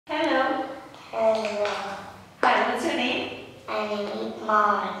Hello. Hi, what's your name? My name is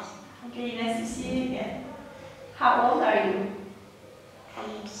Mars. Okay, nice to see you again. How old are you?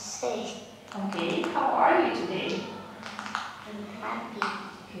 I'm 6. Okay, how are you today? I'm happy.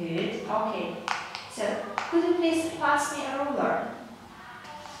 Good, okay. So, could you please pass me a ruler?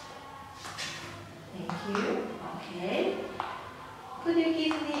 Thank you. Okay. Could you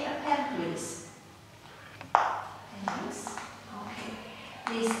give me a pen, please? Thanks. Okay.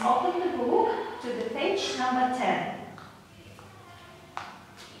 Please open the book to the page number 10.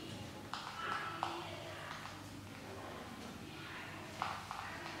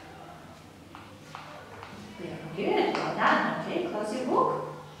 Very good. Well done. Okay, close your book.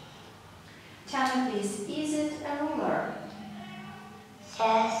 Tell me, please, is it a ruler?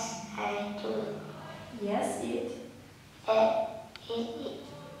 Yes, I do. Yes, it.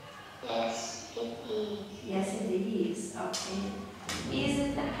 Yes, it is. Yes, it is. Okay. Is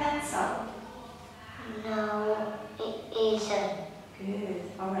it a pencil? No, it isn't. Good.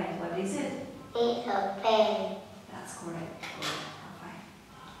 All right. What is it? It's a pen. That's correct. Good. All right.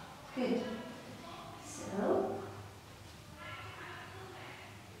 Good. So,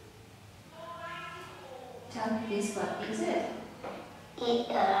 tell me, please, what is it? It's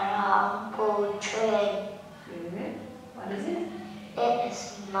a long blue train. Good. What is it? It's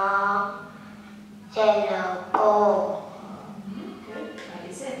a small yellow ball. Good. What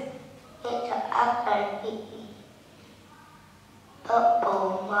is it? It's an ugly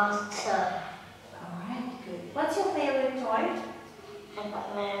purple monster. All right. Good. What's your favorite toy? And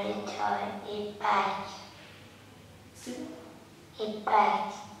my toy is bad. Excuse me? It's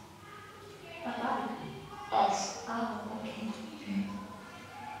bad. A bug. Yes. Oh, okay.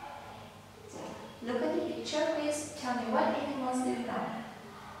 So, look at the picture, please. Tell me, what animals do you know?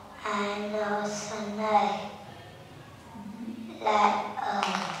 I know snake. Like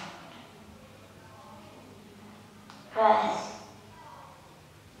grass.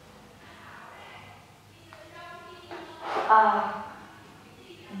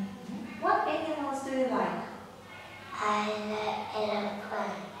 What animals do you like? I like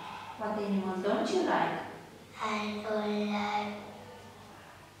elephant. What animals don't you like? I don't like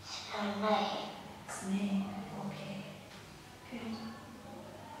snake. Snake. Okay. Good.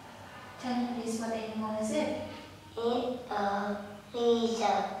 Tell me, please, what animal is it? It's a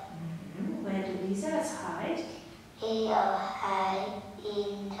lizard. Where do lizards hide? It hide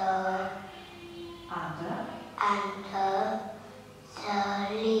in the Under. under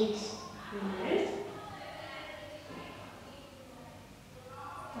the leaves. Good.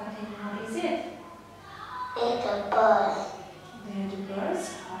 What animal is it? It's a bird. Where do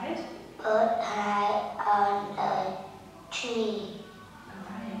birds hide? Bird hide on the tree.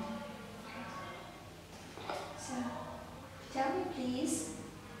 Alright. So, tell me, please,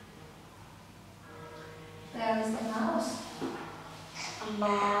 where is the mouse?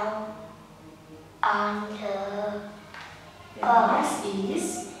 Smile on the The mouse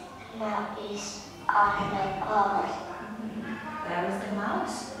is. mouse is on the box. Where is the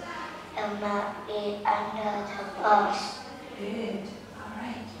mouse? The mouse is under the box. Good.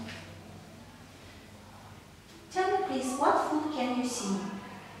 Alright. Tell me, please, what food can you see?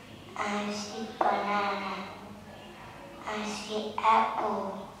 I see banana. I see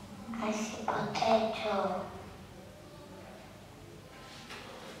apple. I see potato.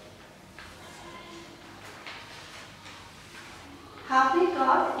 Have we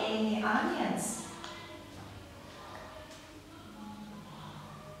got any onions?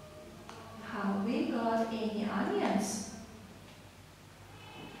 Have we got any onions?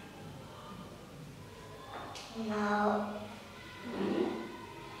 No, We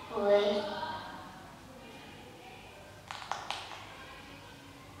we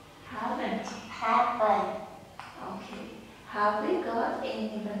haven't. haven't. Okay. Have we got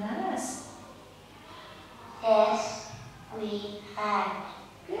any bananas? Yes, we have.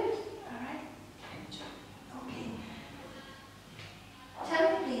 Good. Alright. Good job. Okay.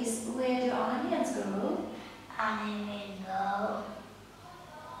 Tell me, please, where do onions grow? I will go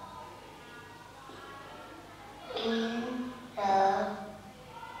in the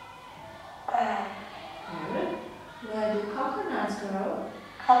Good. Where do coconuts grow?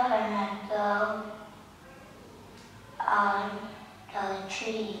 coconut go on the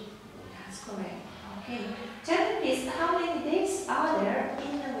tree. That's correct. Okay. Tell me, please, how many days are there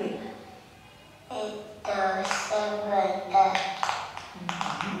in a week? It's the 7th day.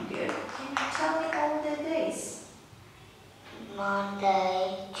 Good. Can you tell me all the days?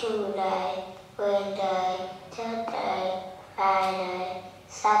 Monday, Tuesday, Wednesday, Thursday, Friday,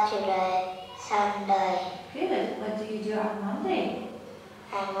 Saturday, Sunday. Good. What do you do on Monday?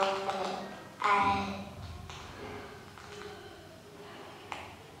 And Monday,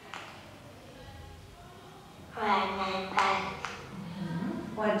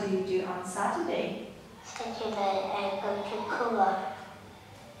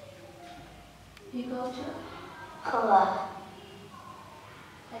 You go to? poor.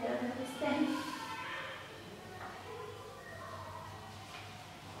 I don't understand.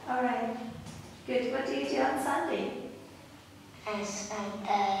 Alright. Good. What do you do on Sunday? And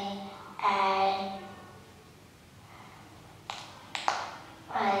Sunday I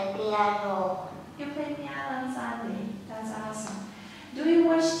play piano. You play piano on Sunday. That's awesome. Do you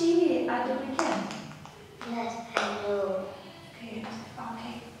watch TV at the weekend? Yes, I do. Good.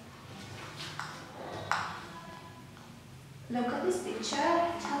 Okay. Look at this picture.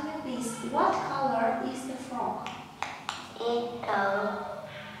 Tell me please, what color is the frog? It's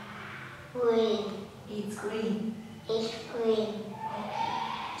green. It's green. It's green.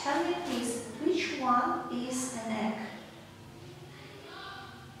 Tell me please, which one is an egg?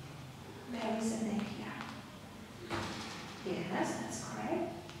 There is an egg here. Yes, that's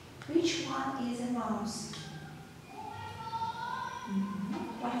correct. Which one is a mouse?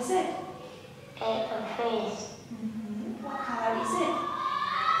 What is it? It's a fish. What color is it?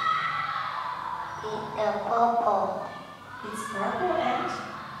 It's a purple It's purple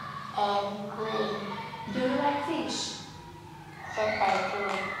and green. do you like fish? Yes, I do.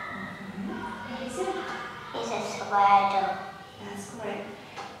 What is it? It's a spider. That's correct.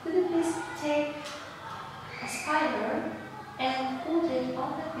 Could you please take a spider and put it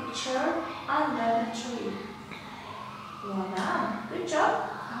on the picture under the tree? Well done. Good job.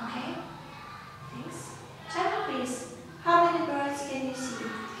 Okay. Thanks. Tell me please, how many birds can you see?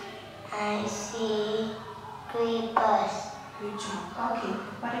 I see green birds. Good job. Okay.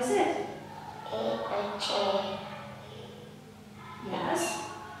 What is it? It's a chair. Yes.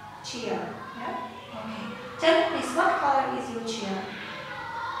 Chair. Yeah. Okay. Tell me please, what color is your chair?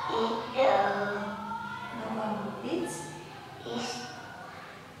 It's No, it's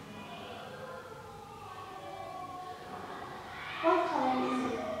what color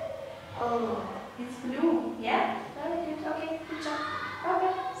is it? blue. It's blue. Yeah. Very good. Okay. Good job.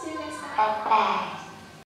 Okay. See you next time. Bye-bye.